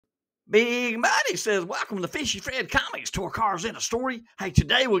Big Mighty says, welcome to Fishy Fred Comics, Tour Cars in a Story. Hey,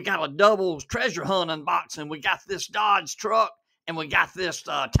 today we got a doubles treasure hunt unboxing. We got this Dodge truck and we got this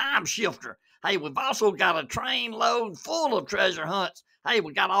time shifter. Hey, we've also got a train load full of treasure hunts. Hey,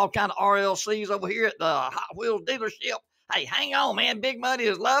 we got all kind of RLCs over here at the Hot Wheels dealership. Hey, hang on, man. Big Muddy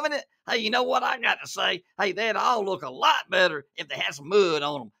is loving it. Hey, you know what I got to say? Hey, they'd all look a lot better if they had some mud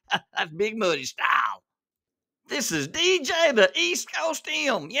on them. That's Big Muddy style. This is DJ the East Coast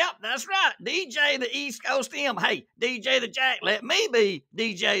M. Yep, that's right. DJ the East Coast M. Hey, DJ the Jack, let me be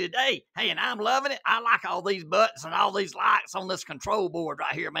DJ today. Hey, and I'm loving it. I like all these buttons and all these lights on this control board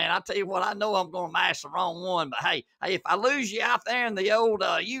right here, man. I tell you what, I know I'm going to mash the wrong one, but hey, if I lose you out there in the old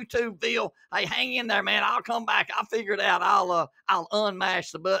YouTubeville, hey, hang in there, man. I'll come back. I'll figure it out. I'll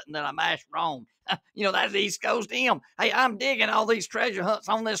unmash the button that I mashed wrong. You know, that's the East Coast M. Hey, I'm digging all these treasure hunts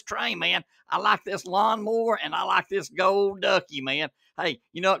on this train, man. I like this lawnmower and I like this gold ducky, man. Hey,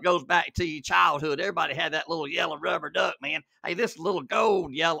 you know, it goes back to your childhood. Everybody had that little yellow rubber duck, man. Hey, this little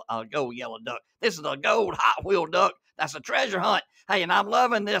gold yellow duck. This is a gold Hot Wheel duck. That's a treasure hunt. Hey, and I'm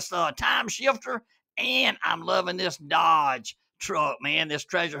loving this time shifter and I'm loving this Dodge truck, man. This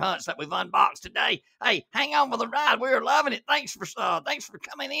treasure hunts that we've unboxed today. Hey, hang on for the ride. We're loving it. Thanks for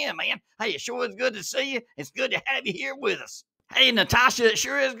coming in, man. Hey, it sure is good to see you. It's good to have you here with us. Hey, Natasha, it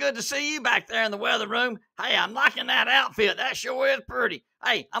sure is good to see you back there in the weather room. Hey, I'm liking that outfit. That sure is pretty.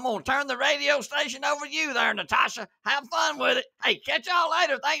 Hey, I'm going to turn the radio station over to you there, Natasha. Have fun with it. Hey, catch y'all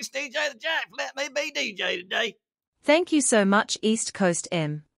later. Thanks, DJ the Jack, for letting me be DJ today. Thank you so much, East Coast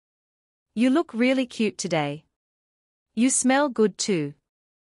M. You look really cute today. You smell good too.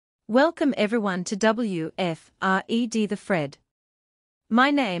 Welcome everyone to WFRED the Fred.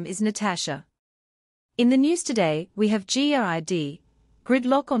 My name is Natasha. In the news today, we have GRID,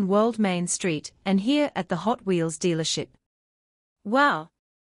 gridlock on World Main Street and here at the Hot Wheels dealership. Wow!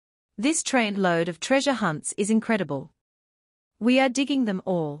 This train load of treasure hunts is incredible. We are digging them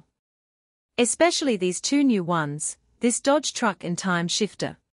all. Especially these two new ones, this Dodge truck and time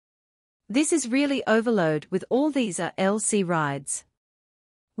shifter. This is really overload with all these are LC rides.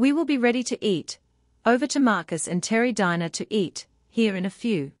 We will be ready to eat. Over to Marcus and Terry Diner to eat, here in a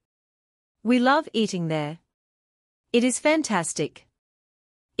few. We love eating there. It is fantastic.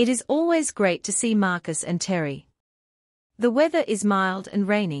 It is always great to see Marcus and Terry. The weather is mild and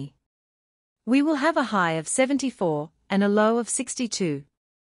rainy. We will have a high of 74 and a low of 62.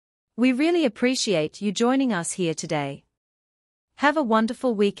 We really appreciate you joining us here today. Have a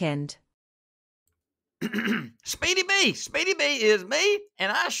wonderful weekend. Speedy B is me,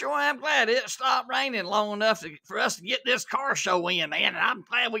 and I sure am glad it stopped raining long enough for us to get this car show in, man. And I'm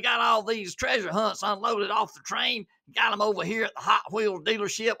glad we got all these treasure hunts unloaded off the train, got them over here at the Hot Wheels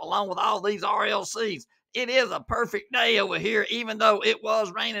dealership along with all these RLCs. It is a perfect day over here, even though it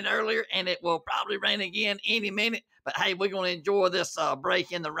was raining earlier, and it will probably rain again any minute. But hey, we're going to enjoy this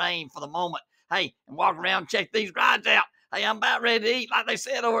break in the rain for the moment. Hey, and walk around and check these rides out. Hey, I'm about ready to eat, like they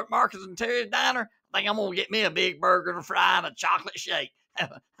said over at Marcus and Terry's Diner. I think I'm going to get me a big burger and a fry and a chocolate shake.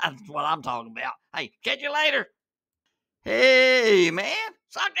 That's what I'm talking about. Hey, catch you later. Hey, man.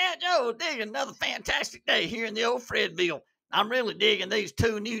 Sock that Joe digging another fantastic day here in the old Fredville. I'm really digging these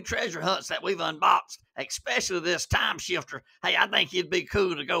two new treasure hunts that we've unboxed, especially this time shifter. Hey, I think it'd be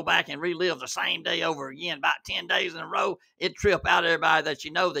cool to go back and relive the same day over again about 10 days in a row. It'd trip out everybody that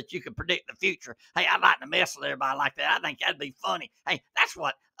you know that you can predict the future. Hey, I'd like to mess with everybody like that. I think that'd be funny. Hey, that's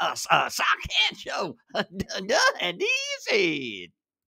what Sock and Joe done and he said.